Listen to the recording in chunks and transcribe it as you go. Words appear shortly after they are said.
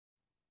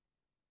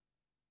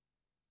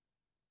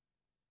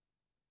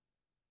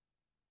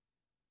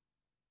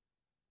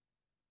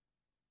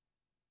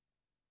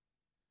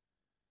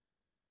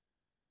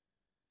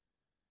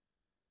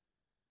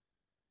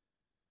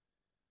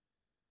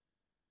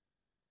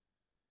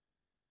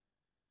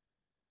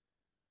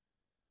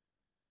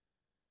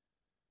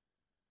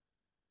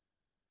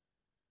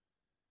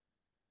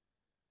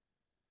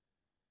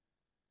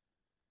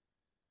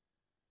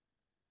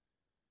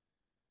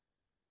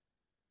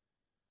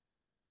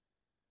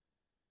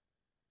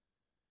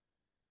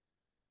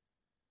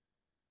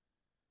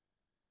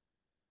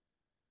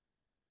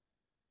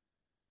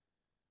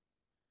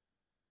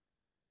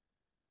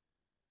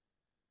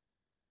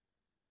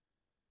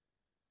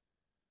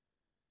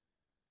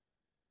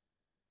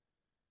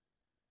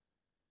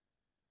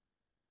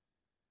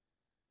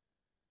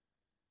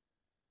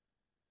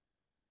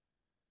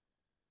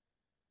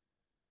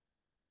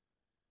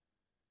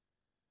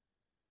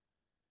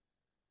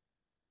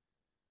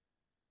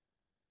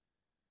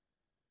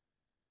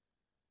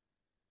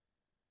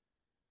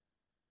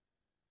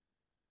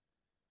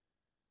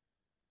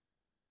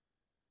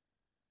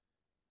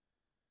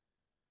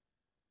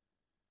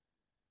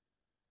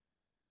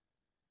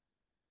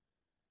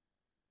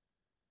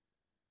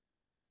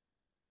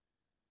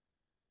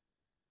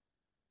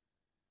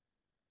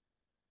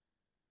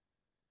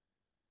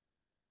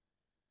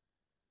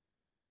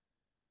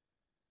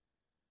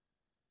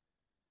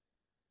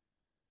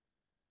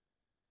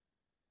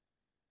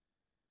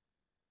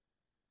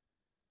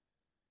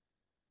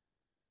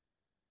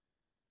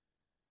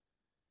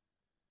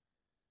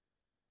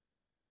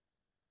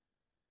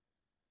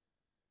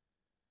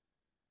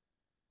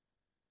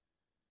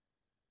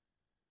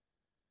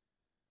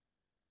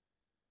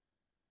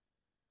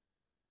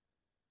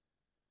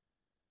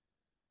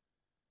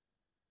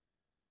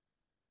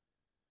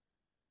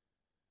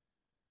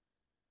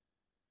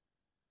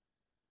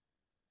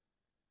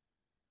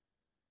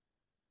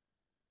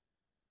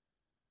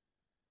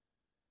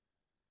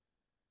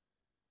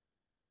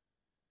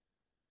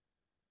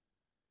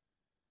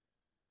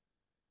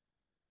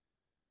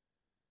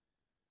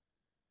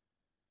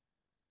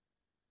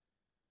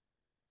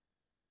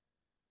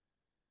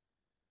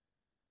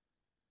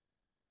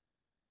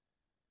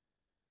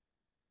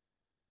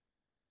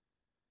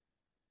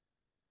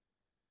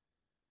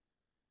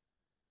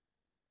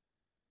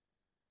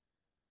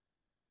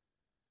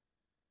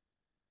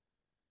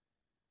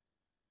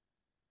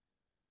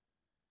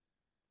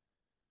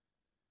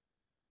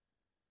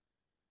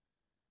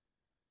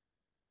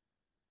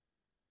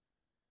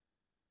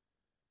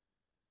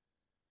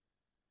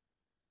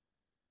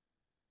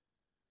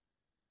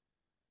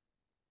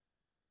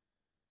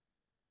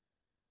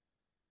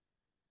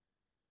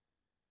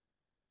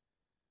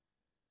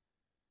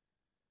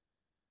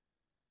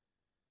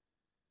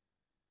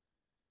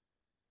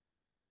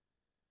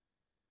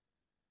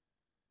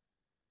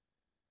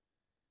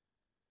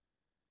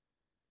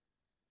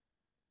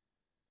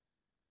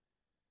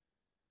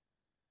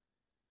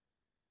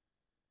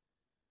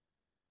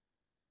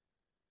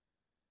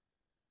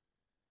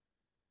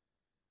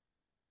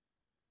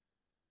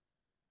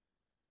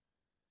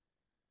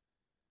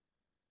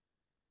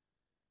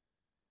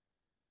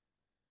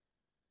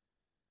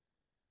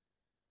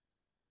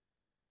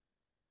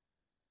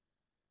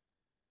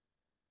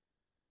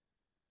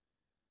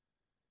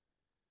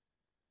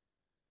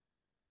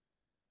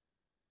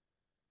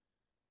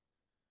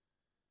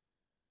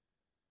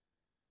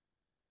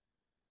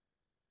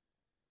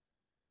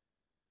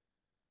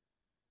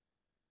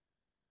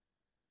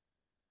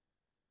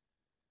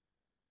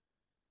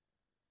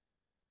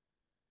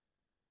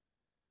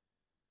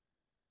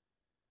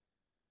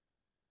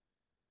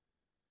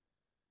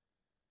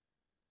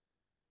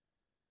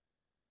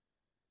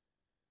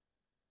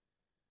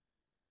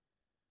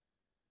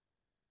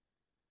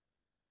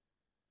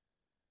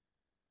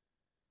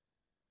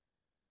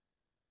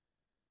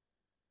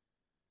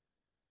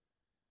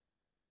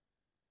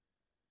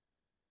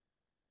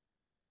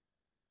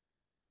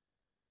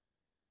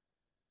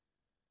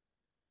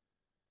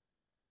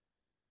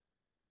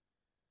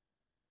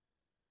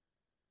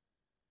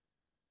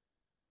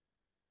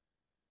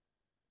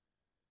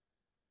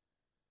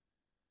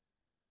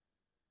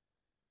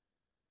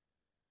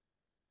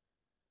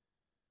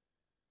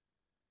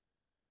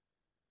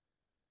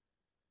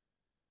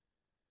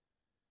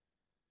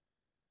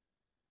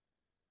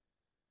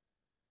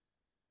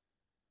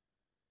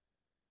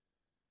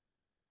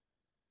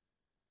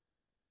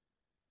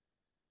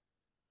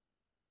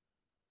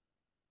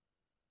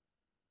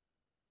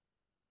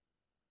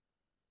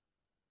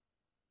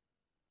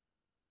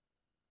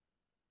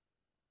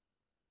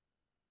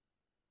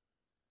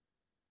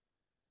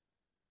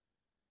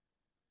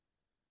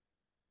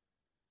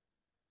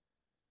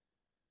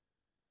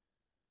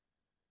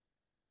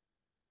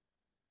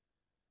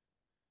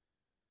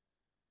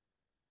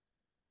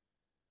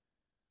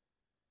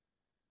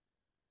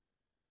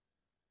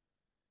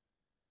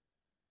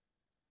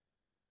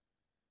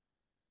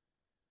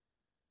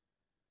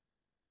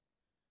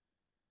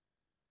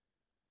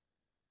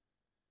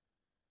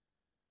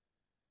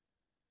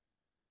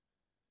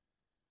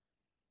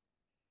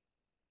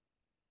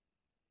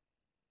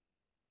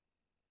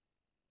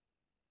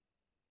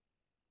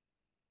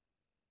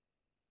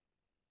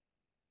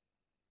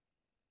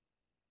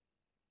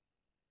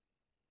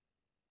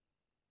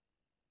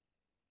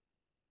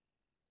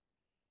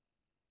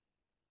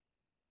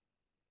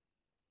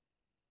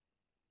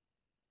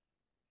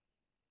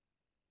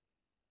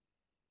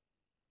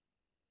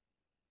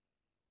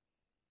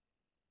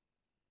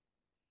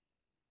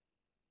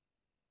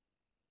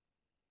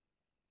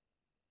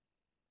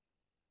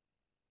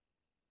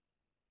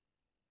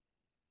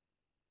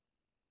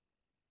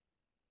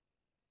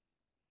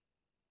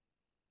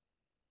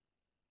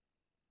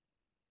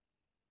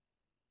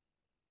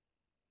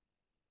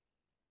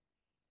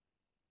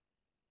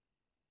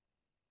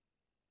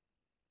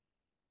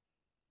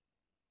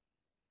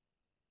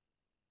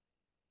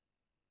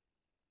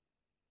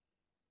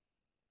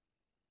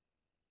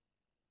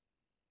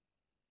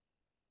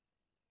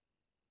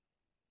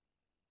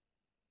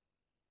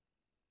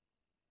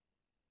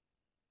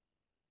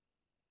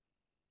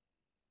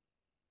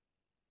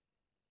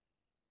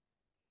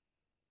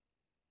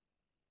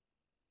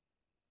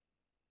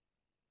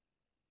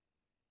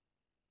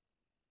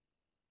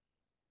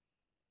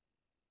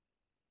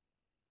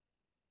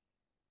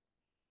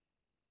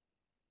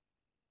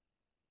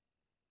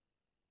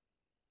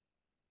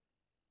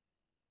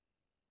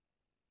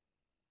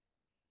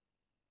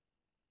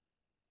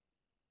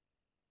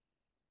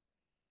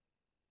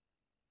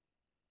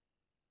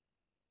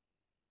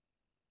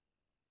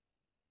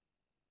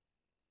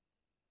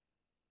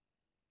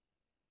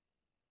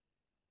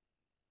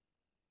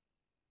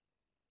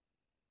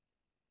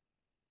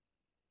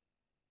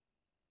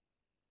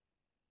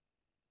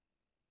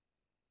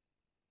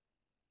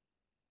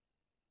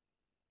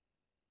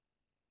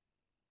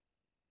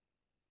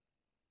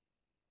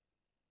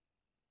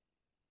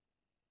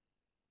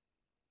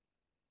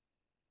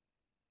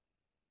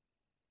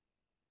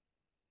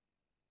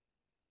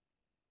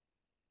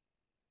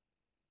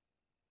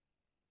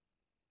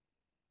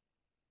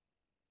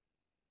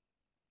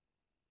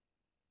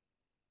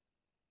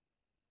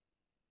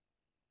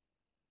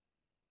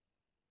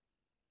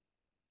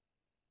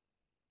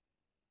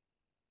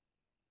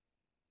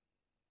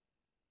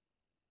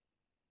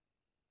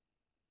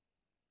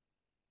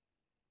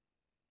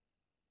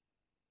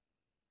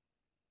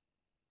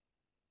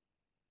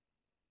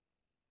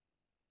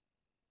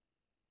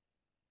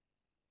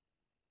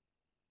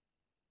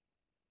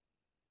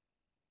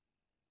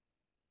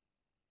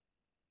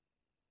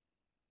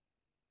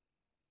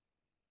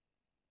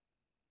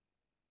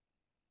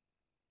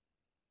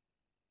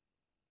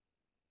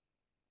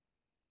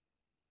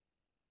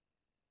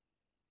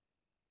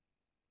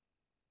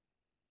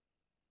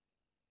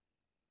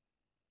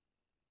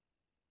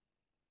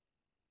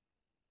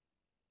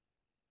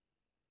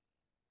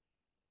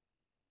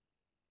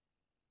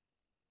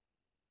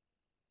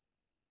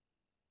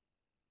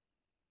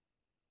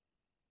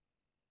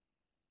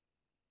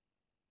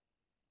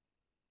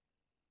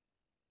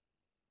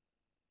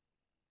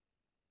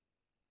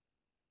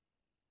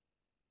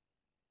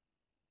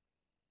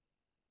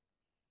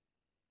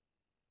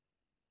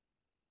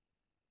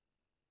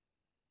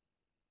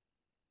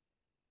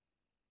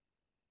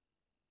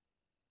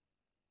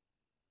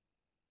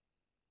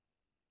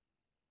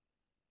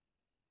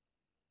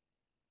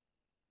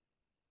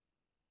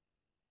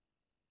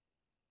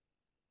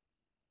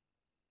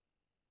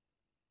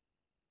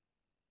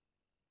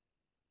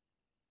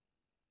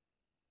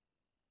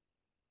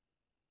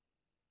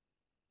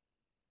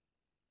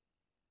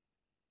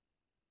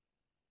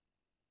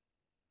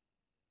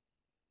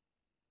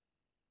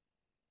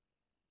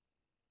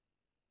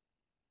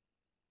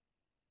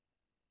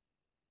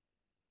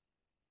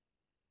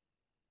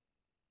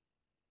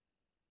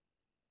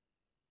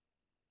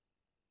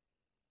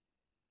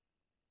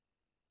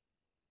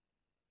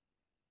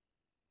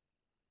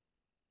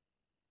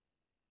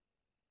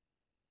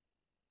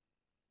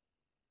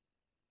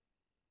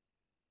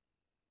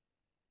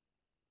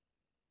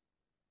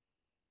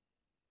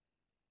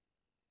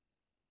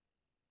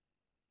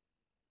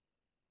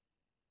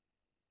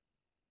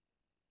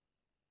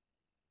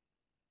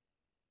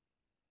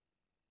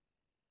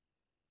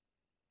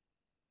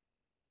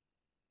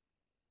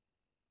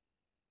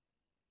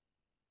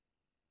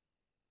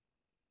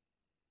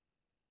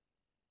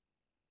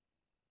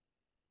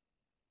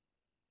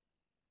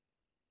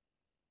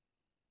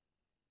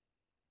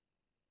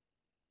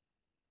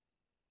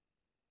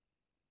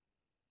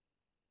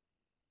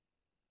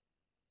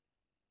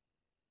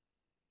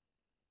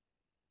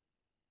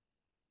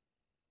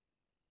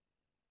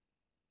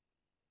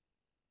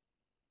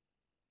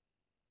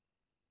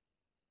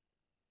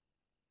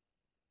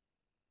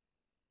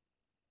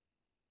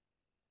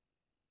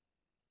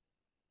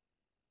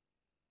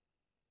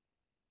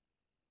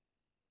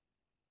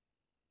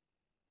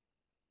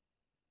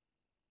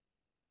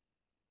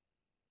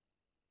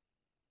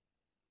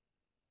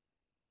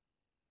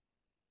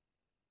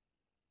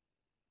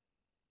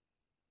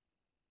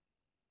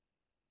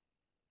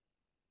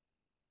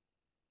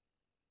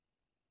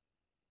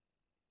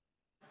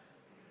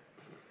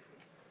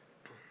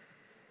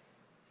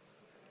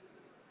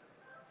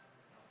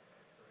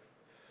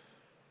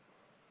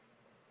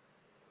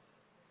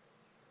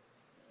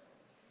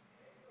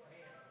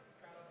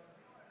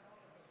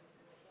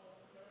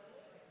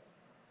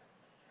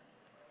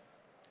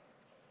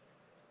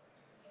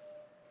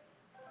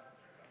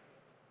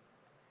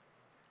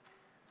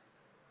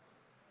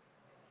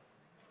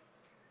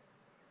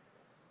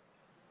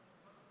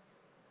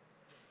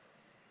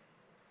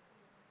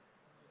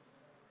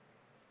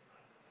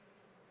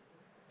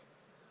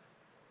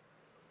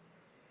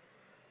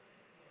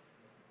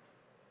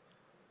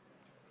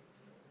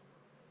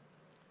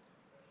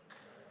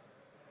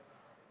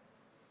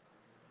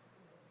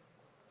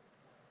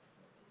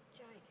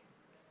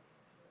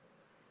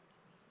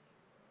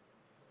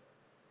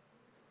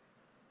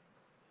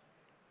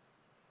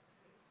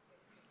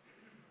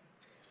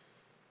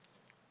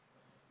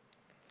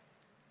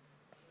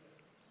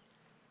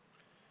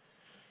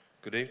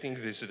Good evening,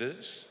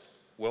 visitors.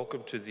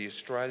 Welcome to the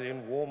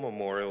Australian War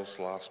Memorial's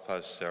Last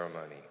Post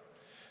ceremony.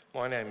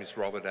 My name is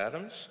Robert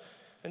Adams,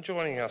 and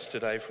joining us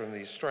today from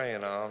the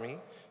Australian Army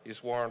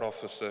is Warrant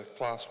Officer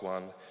Class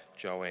 1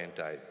 Joanne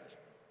Davey.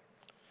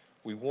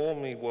 We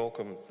warmly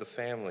welcome the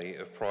family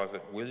of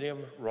Private William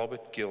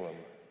Robert Gillam,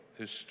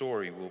 whose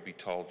story will be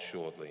told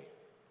shortly.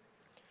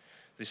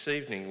 This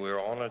evening we are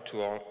honoured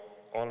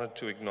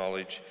to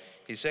acknowledge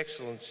His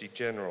Excellency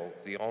General,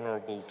 the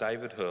Honourable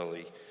David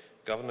Hurley,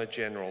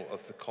 Governor-General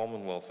of the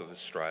Commonwealth of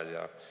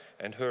Australia,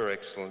 and Her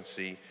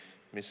Excellency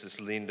Mrs.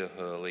 Linda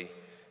Hurley,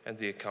 and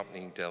the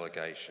accompanying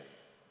delegation.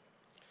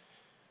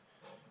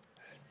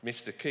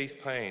 Mr. Keith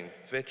Payne,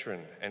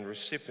 veteran and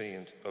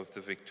recipient of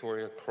the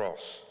Victoria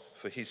Cross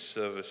for his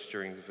service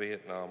during the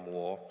Vietnam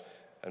War,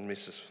 and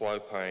Mrs. Flo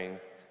Payne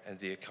and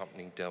the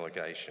accompanying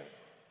delegation.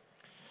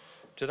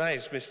 Today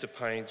is Mr.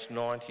 Payne's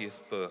 90th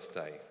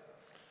birthday.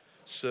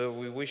 Sir,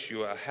 we wish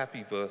you a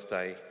happy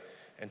birthday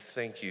and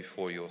thank you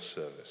for your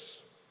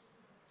service.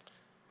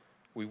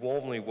 We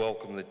warmly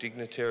welcome the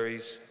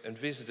dignitaries and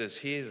visitors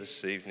here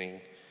this evening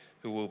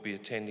who will be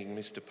attending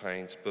Mr.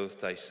 Payne's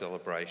birthday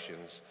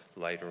celebrations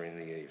later in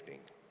the evening.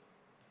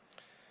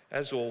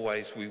 As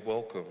always, we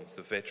welcome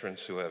the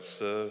veterans who have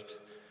served,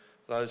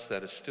 those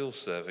that are still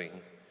serving,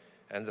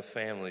 and the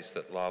families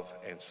that love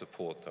and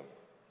support them.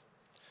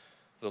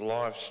 The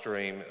live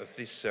stream of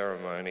this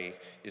ceremony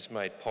is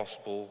made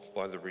possible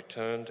by the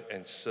Returned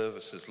and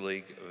Services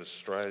League of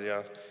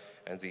Australia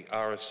and the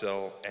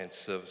RSL and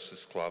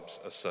Services Clubs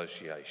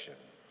Association.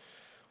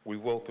 We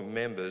welcome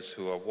members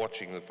who are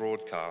watching the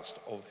broadcast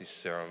of this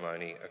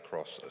ceremony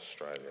across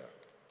Australia.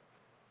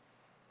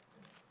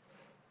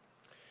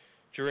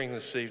 During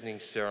this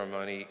evening's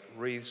ceremony,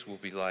 wreaths will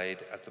be laid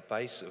at the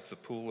base of the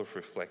Pool of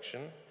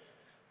Reflection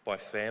by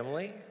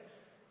family,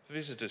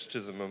 visitors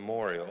to the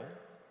memorial,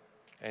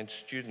 and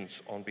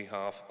students on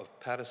behalf of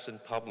Paterson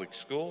Public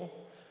School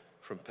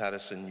from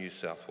Paterson, New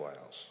South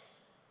Wales.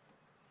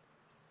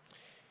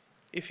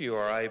 If you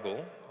are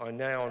able, I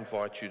now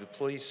invite you to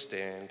please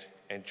stand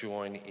and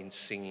join in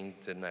singing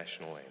the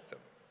National Anthem.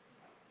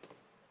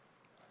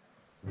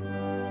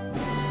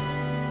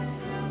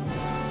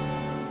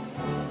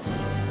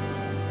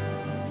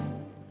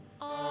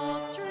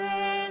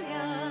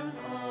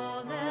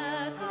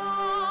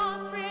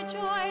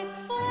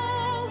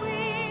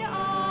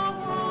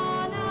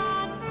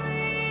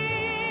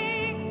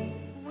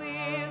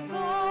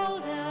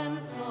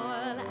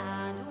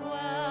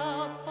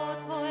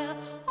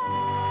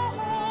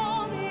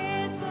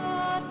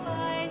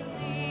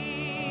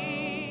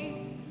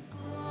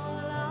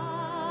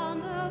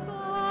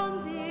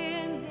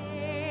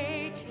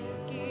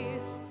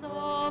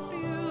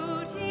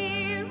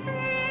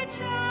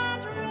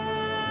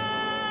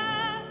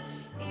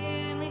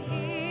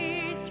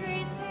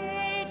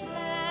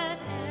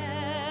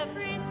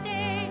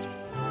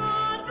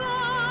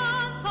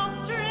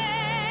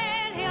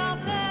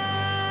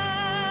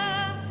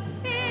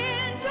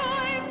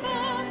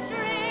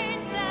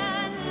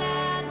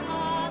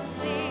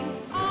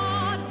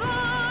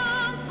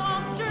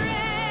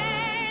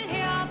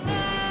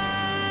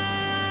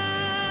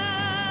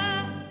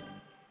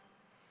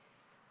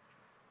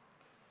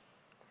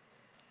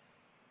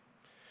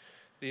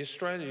 The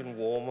Australian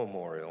War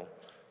Memorial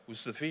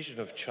was the vision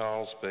of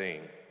Charles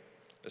Bean,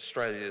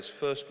 Australia's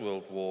First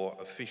World War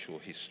official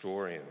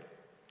historian.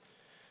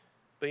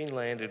 Bean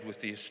landed with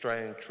the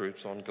Australian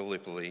troops on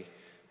Gallipoli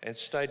and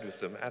stayed with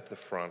them at the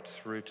front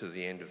through to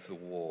the end of the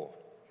war.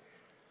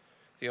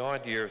 The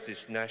idea of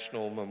this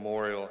national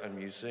memorial and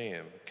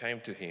museum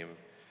came to him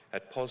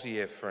at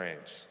Pozières,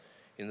 France,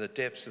 in the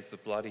depths of the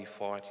bloody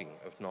fighting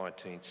of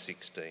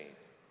 1916.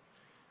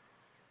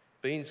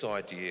 Bean's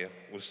idea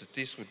was that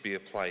this would be a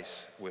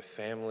place where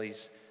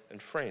families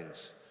and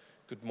friends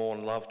could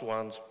mourn loved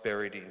ones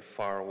buried in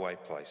faraway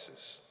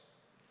places.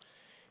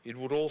 It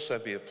would also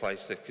be a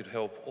place that could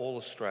help all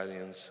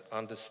Australians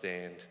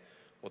understand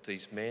what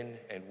these men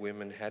and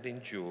women had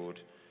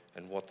endured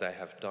and what they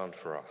have done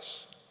for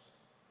us.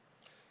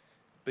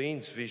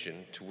 Bean's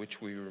vision, to which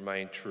we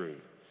remain true,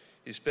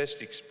 is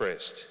best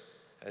expressed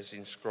as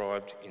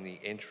inscribed in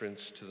the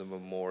entrance to the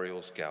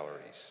memorial's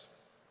galleries.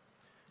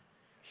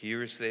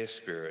 Here is their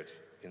spirit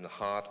in the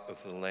heart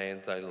of the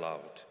land they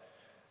loved,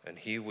 and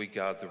here we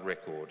guard the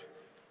record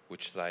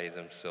which they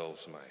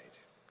themselves made.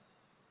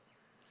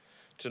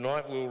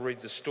 Tonight we'll read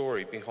the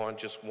story behind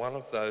just one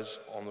of those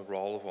on the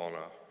Roll of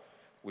Honour,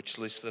 which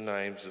lists the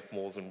names of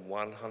more than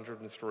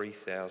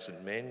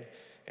 103,000 men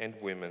and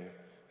women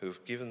who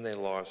have given their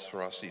lives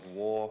for us in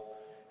war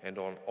and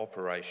on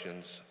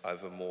operations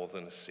over more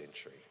than a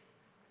century.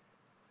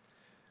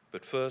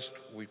 But first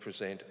we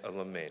present a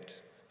lament,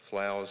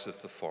 Flowers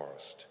of the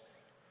Forest.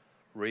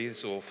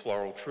 Wreaths or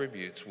floral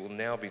tributes will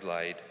now be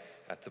laid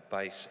at the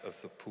base of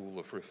the Pool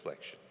of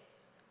Reflection.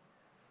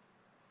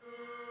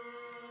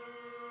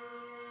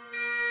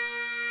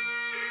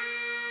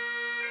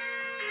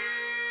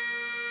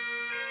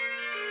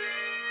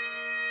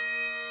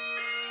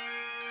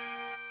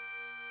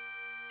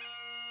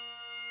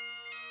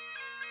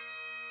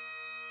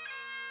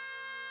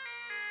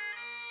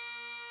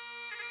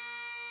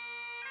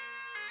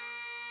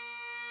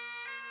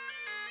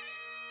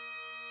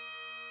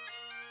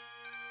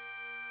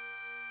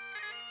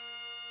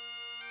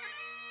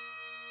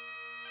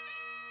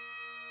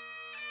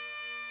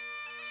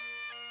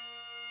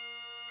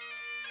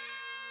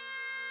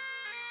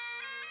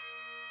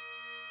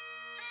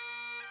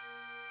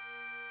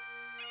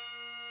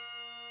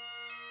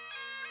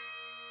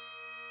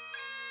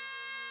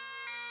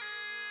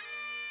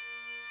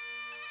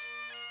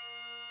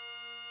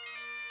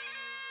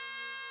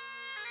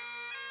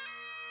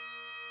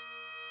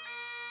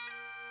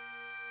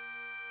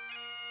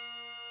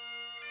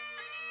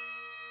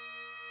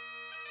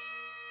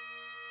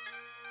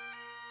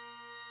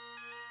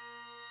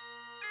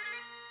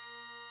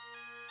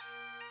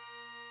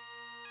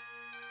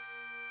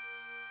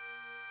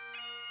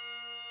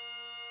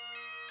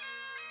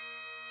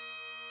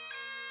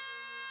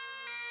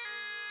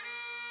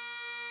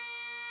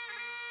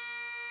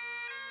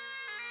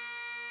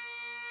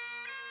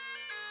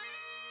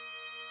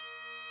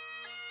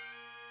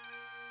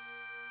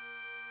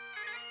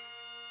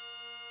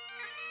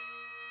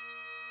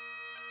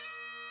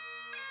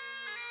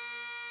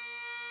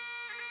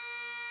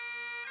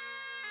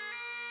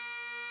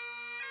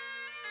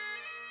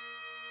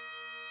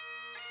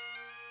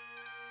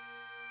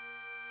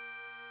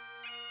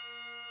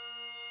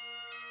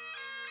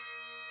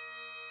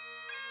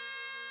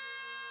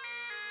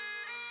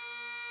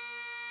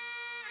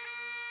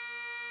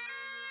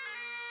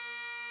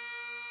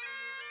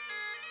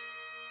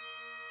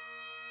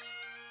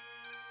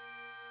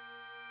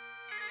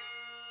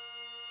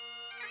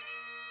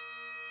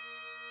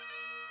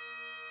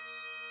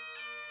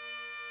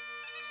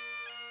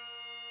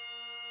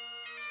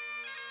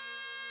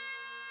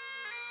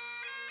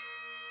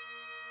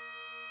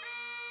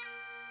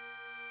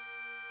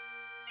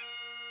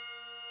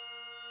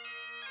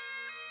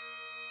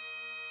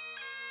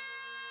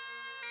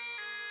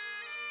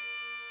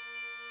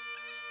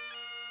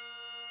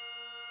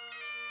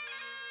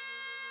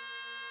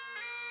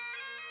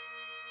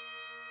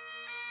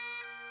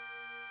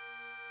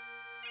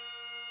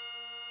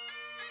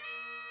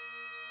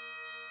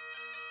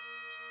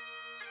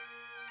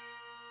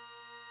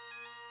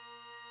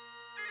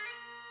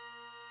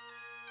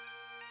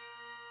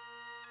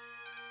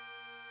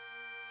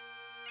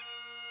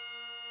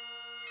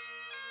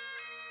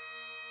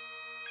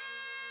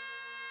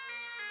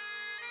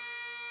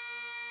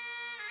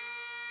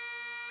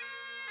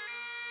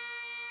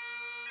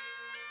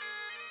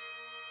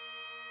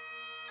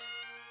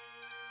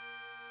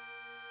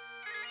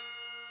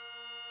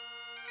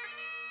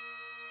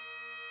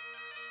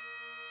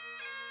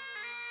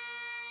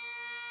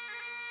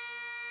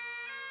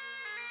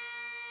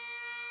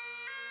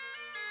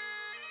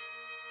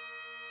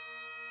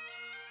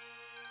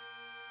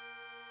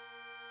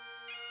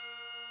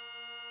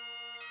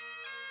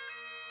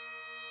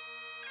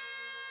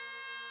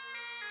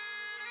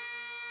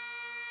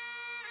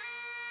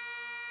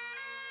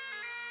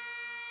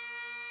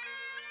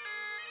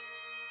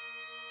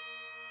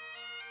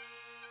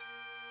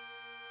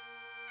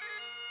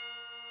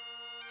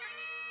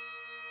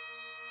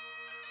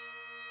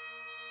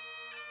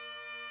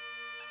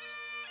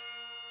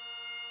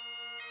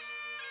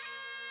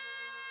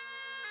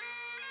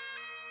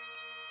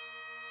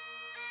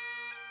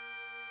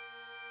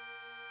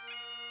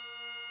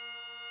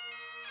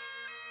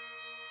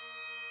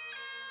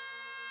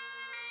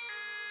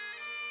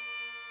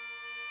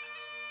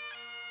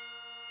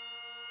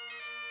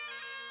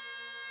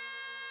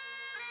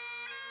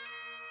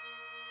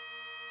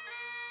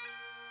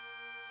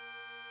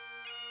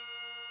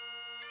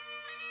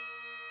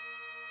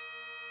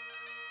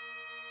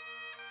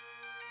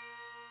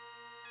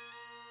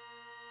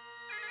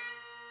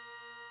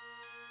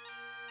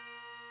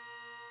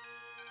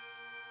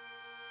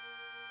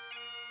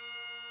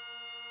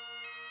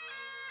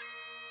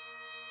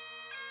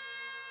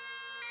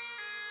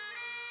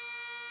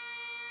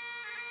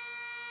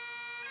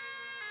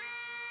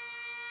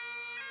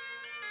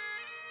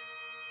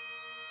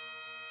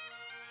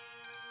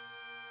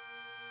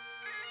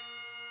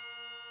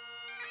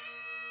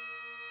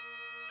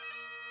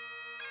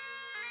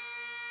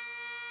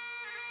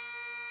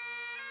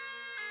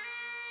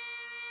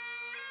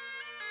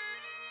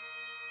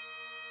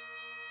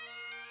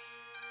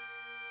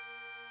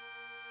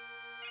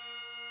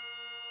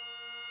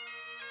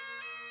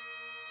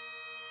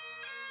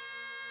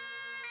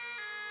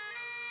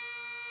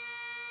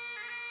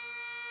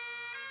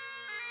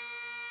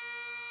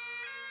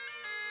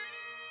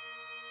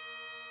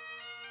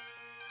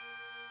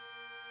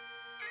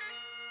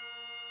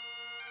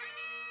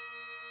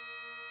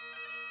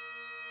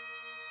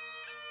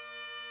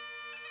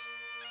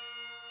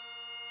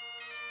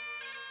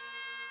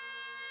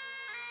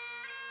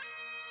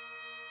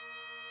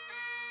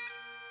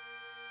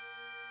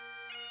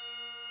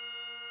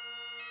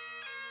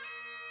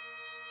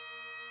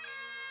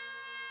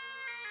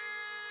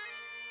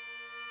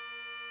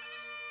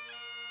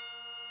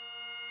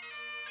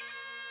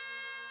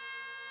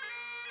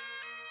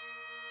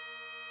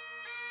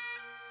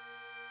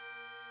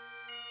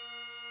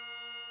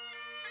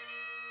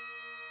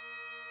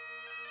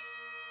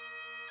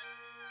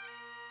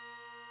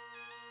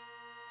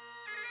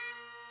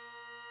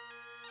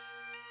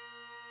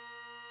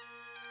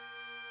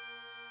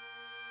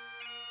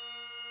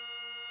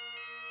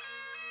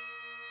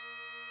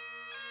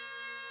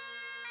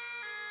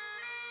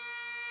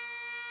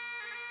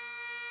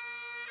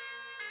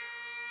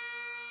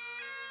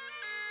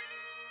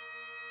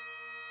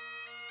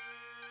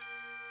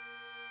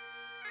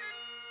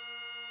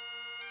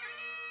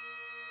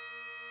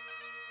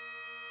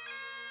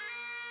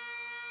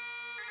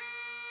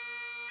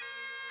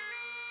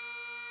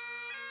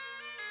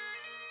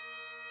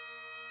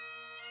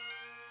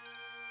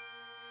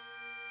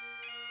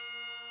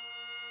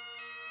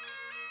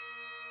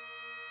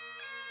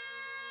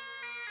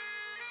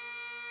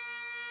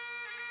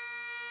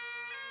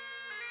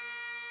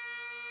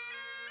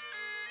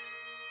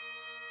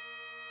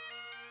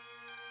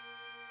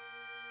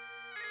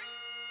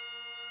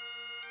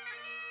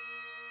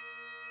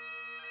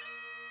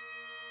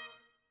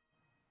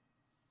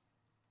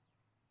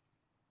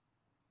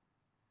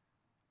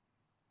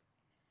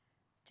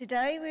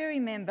 Today we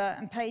remember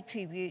and pay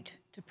tribute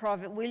to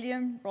Private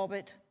William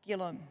Robert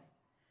Gillam.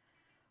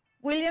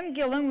 William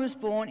Gillam was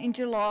born in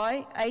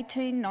July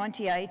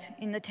 1898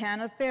 in the town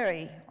of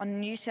Berry on the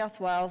New South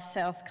Wales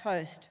south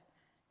coast.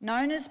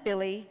 Known as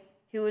Billy,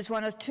 he was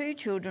one of two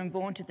children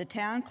born to the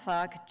town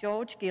clerk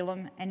George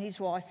Gillam and his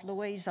wife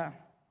Louisa.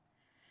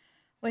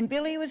 When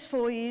Billy was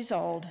 4 years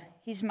old,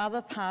 his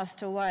mother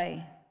passed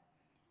away.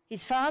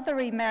 His father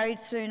remarried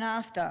soon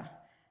after,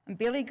 and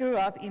Billy grew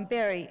up in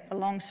Berry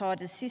alongside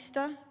his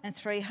sister and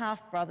three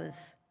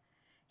half-brothers.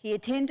 He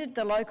attended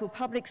the local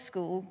public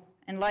school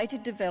and later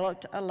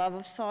developed a love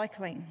of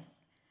cycling.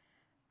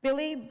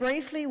 Billy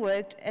briefly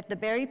worked at the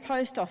Berry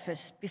Post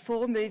Office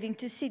before moving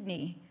to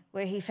Sydney,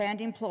 where he found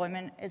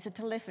employment as a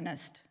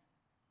telephonist.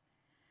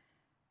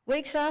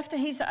 Weeks after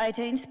his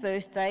 18th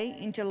birthday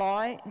in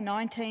July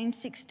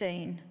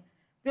 1916,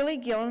 Billy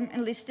Gillam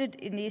enlisted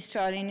in the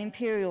Australian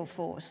Imperial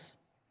Force.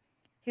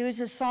 He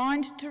was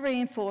assigned to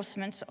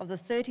reinforcements of the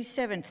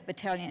 37th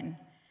Battalion,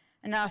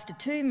 and after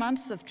 2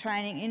 months of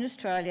training in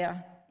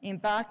Australia,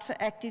 embarked for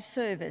active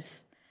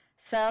service,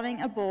 sailing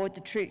aboard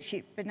the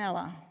troopship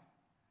Benalla.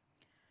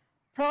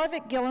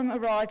 Private Gillam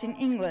arrived in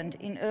England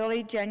in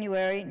early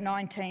January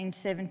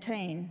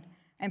 1917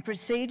 and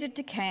proceeded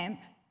to camp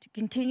to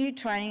continue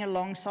training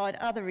alongside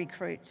other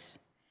recruits.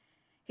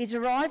 His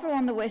arrival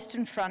on the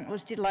Western Front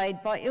was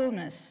delayed by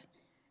illness,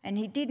 and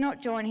he did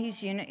not join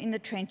his unit in the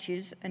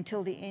trenches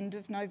until the end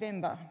of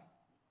November.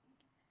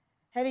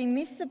 Having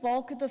missed the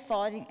bulk of the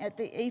fighting at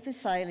the Ypres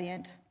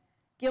salient,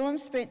 Gillam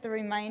spent the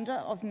remainder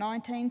of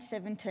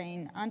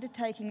 1917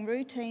 undertaking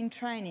routine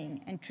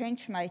training and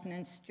trench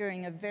maintenance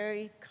during a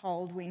very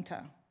cold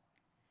winter.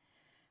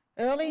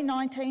 Early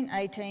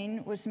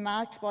 1918 was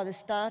marked by the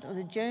start of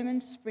the German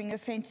Spring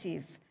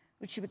Offensive,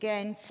 which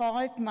began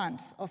 5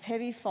 months of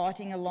heavy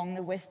fighting along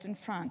the Western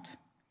Front.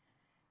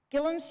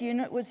 Gillam's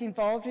unit was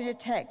involved in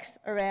attacks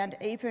around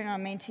Ypres and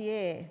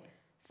Armentières,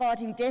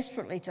 fighting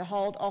desperately to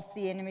hold off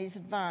the enemy's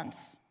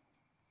advance.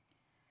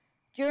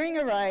 During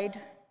a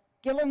raid,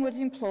 Gillam was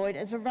employed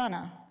as a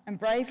runner and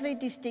bravely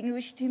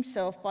distinguished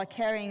himself by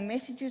carrying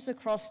messages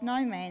across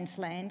no man's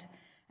land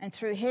and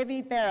through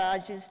heavy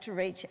barrages to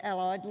reach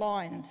Allied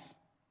lines.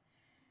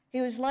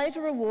 He was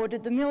later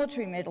awarded the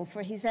Military Medal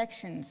for his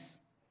actions.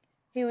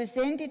 He was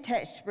then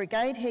detached to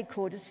brigade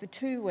headquarters for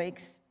 2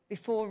 weeks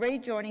before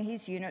rejoining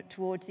his unit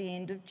towards the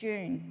end of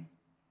June.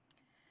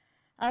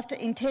 After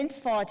intense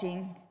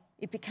fighting,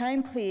 it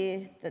became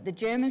clear that the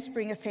German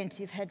Spring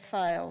Offensive had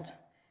failed,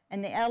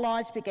 and the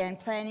Allies began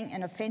planning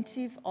an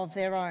offensive of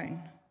their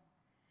own.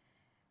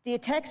 The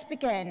attacks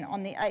began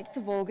on the 8th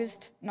of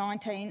August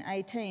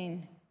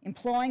 1918,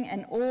 employing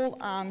an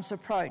all-arms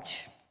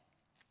approach.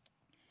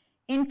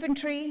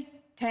 Infantry,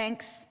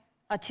 tanks,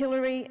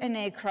 artillery and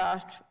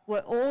aircraft were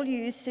all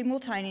used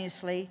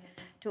simultaneously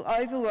to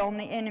overwhelm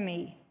the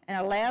enemy and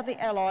allow the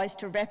Allies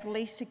to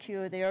rapidly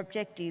secure their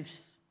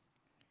objectives.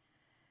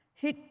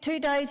 2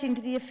 days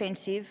into the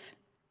offensive,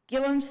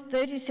 Gillam's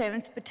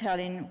 37th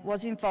Battalion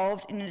was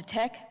involved in an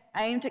attack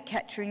aimed at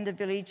capturing the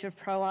village of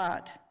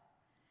Proart.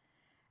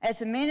 As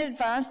the men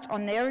advanced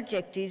on their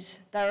objectives,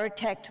 they were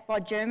attacked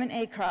by German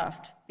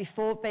aircraft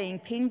before being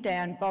pinned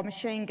down by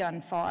machine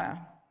gun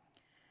fire.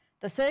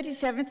 The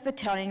 37th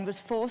Battalion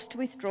was forced to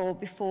withdraw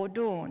before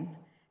dawn,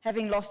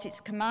 having lost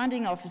its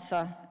commanding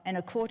officer and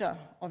a quarter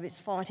of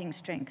its fighting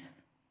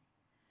strength.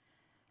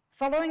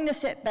 Following the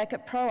setback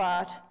at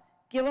Proart,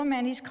 Gillam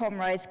and his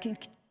comrades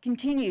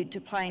continued to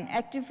play an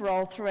active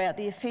role throughout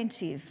the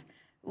offensive,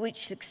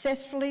 which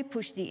successfully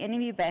pushed the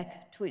enemy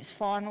back to its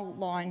final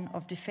line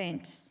of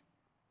defence.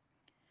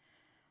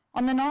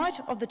 On the night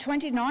of the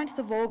 29th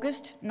of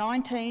August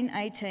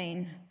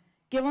 1918,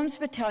 Gillam's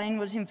battalion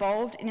was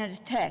involved in an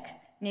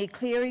attack near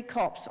Cleary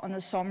Copse on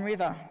the Somme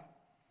River.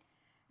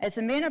 As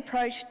the men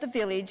approached the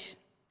village,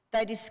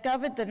 they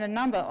discovered that a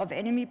number of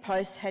enemy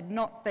posts had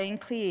not been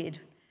cleared,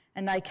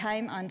 and they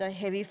came under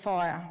heavy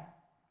fire.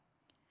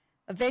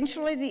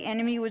 Eventually, the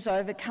enemy was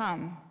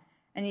overcome,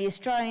 and the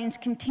Australians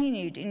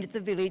continued into the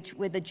village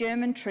where the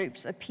German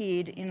troops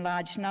appeared in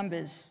large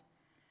numbers.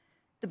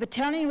 The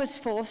battalion was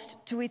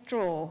forced to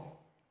withdraw,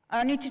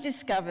 only to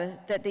discover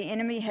that the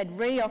enemy had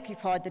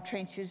reoccupied the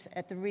trenches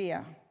at the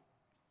rear.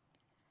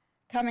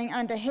 Coming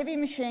under heavy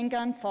machine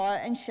gun fire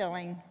and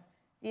shelling,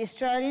 the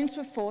Australians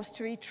were forced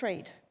to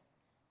retreat.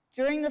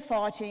 During the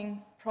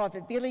fighting,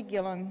 Private Billy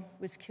Gillam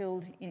was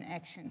killed in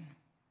action.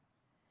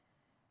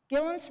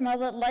 Gillam's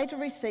mother later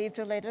received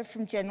a letter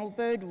from General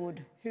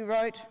Birdwood, who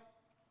wrote,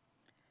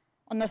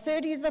 "On the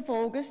 30th of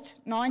August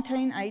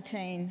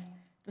 1918,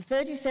 the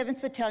 37th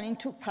Battalion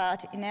took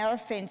part in our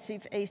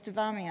offensive east of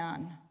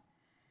Amiens.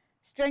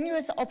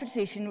 Strenuous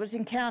opposition was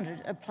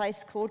encountered at a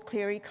place called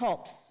Cleary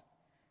Copse.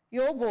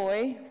 Your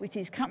boy, with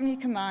his company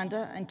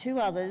commander and 2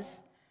 others,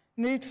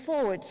 moved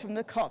forwards from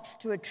the copse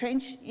to a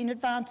trench in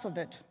advance of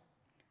it.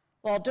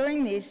 While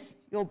doing this,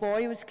 your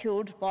boy was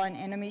killed by an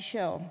enemy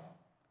shell.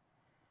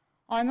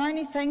 I am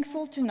only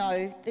thankful to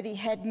know that he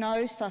had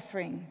no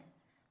suffering,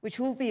 which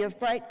will be of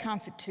great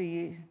comfort to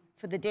you,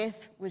 for the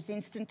death was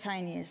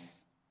instantaneous.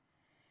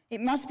 It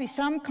must be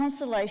some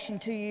consolation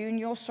to you in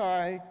your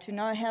sorrow to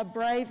know how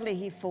bravely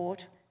he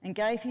fought and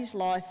gave his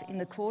life in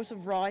the cause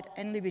of right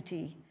and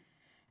liberty,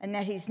 and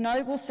that his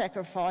noble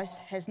sacrifice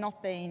has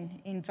not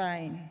been in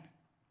vain.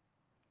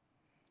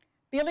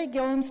 Billy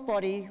Gillam's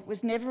body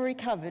was never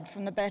recovered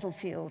from the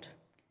battlefield.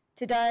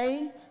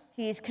 Today,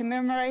 he is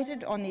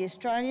commemorated on the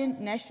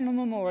Australian National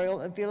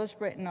Memorial of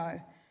Villers-Bretonneux,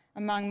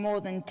 among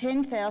more than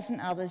 10,000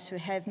 others who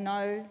have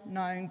no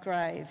known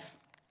grave.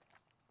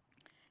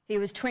 He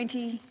was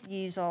 20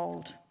 years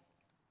old.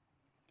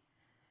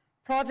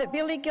 Private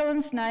Billy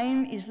Gillam's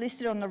name is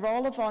listed on the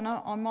Roll of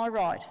Honour on my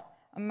right,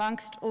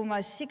 amongst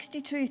almost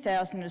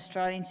 62,000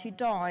 Australians who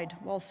died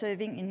while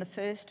serving in the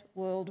First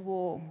World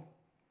War.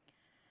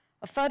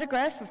 A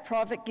photograph of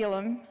Private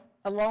Gillam,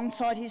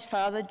 alongside his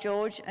father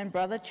George and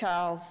brother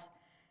Charles,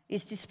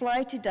 is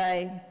displayed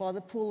today by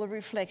the Pool of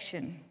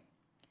Reflection.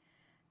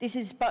 This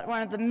is but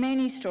one of the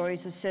many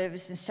stories of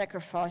service and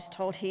sacrifice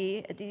told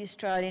here at the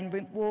Australian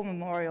War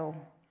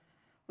Memorial.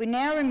 We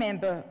now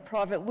remember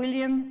Private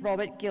William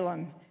Robert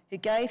Gillam, who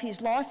gave his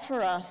life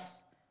for us,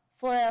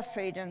 for our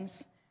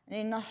freedoms, and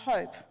in the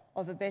hope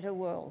of a better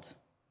world.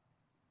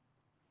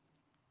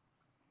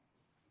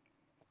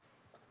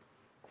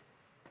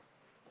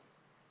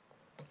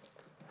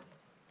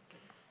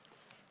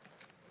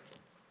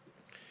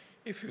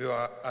 If you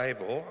are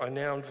able, I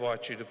now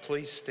invite you to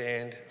please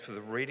stand for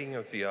the reading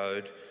of the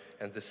ode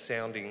and the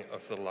sounding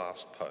of the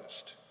last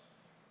post.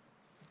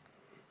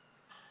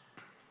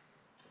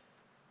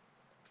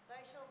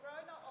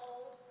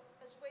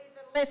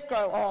 Left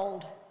grow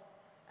old.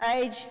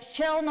 Age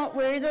shall not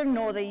weary them,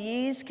 nor the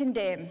years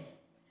condemn.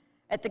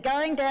 At the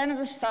going down of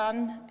the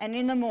sun and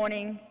in the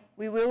morning,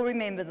 we will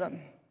remember them.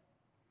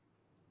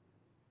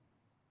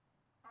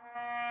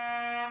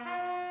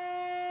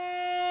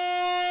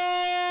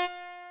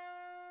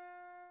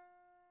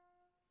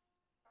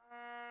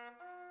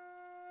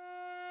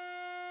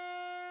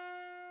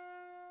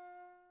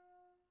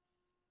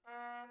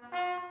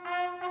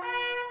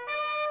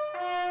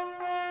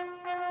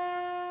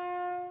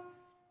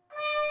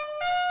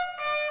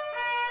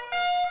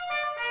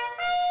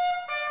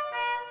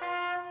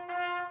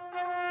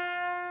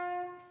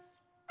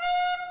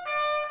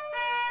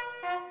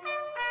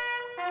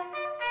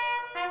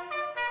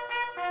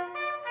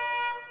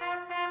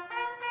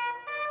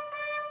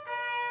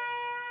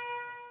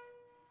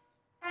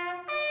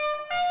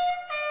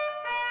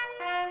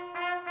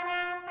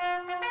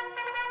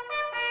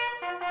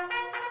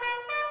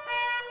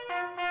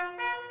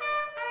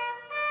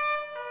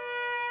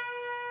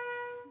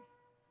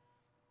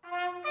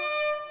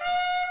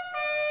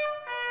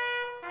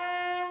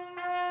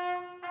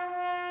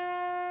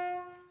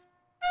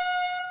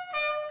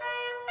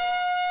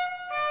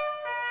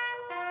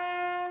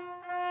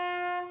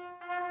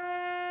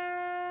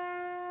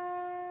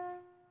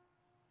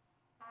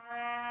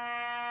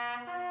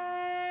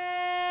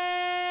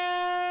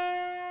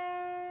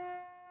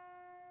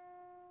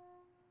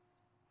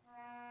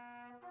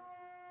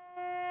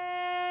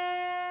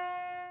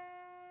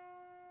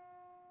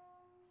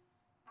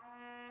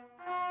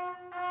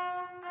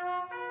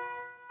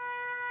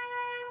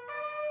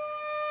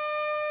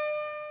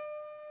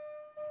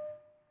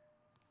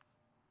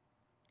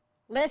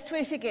 Lest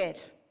we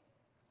forget.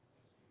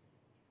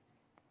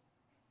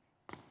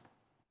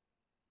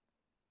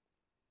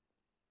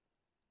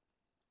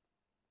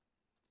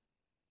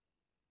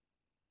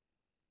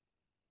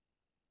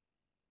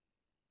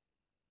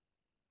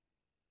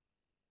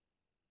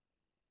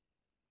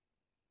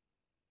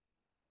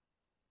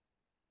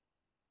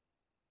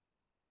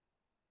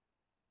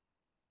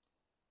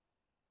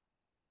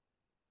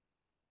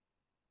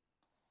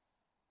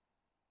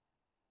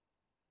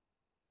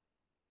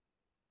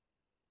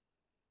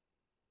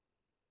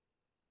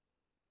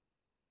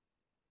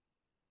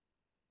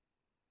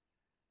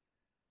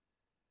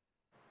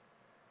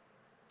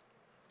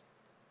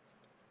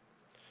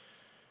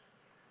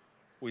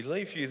 We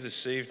leave you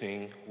this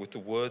evening with the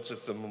words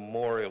of the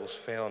memorial's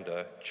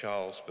founder,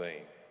 Charles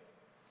Bean.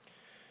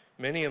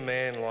 Many a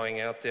man lying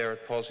out there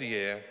at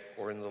Pozieres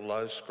or in the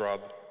low scrub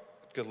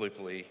at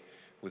Gallipoli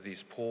with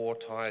his poor,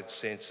 tired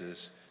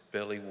senses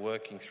barely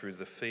working through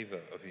the fever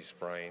of his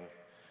brain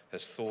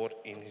has thought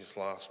in his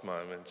last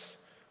moments,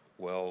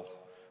 well,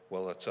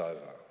 it's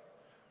over.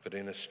 But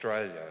in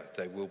Australia,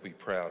 they will be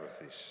proud of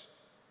this.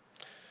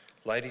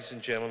 Ladies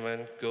and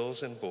gentlemen,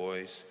 girls and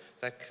boys,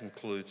 that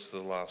concludes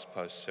the last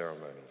post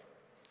ceremony.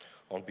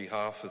 On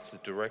behalf of the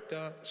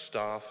Director,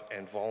 staff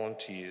and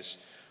volunteers,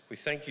 we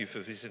thank you for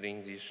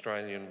visiting the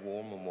Australian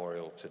War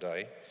Memorial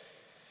today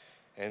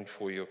and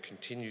for your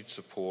continued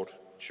support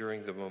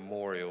during the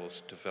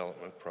Memorial's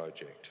development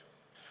project.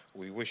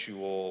 We wish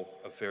you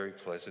all a very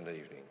pleasant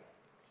evening.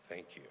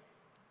 Thank you.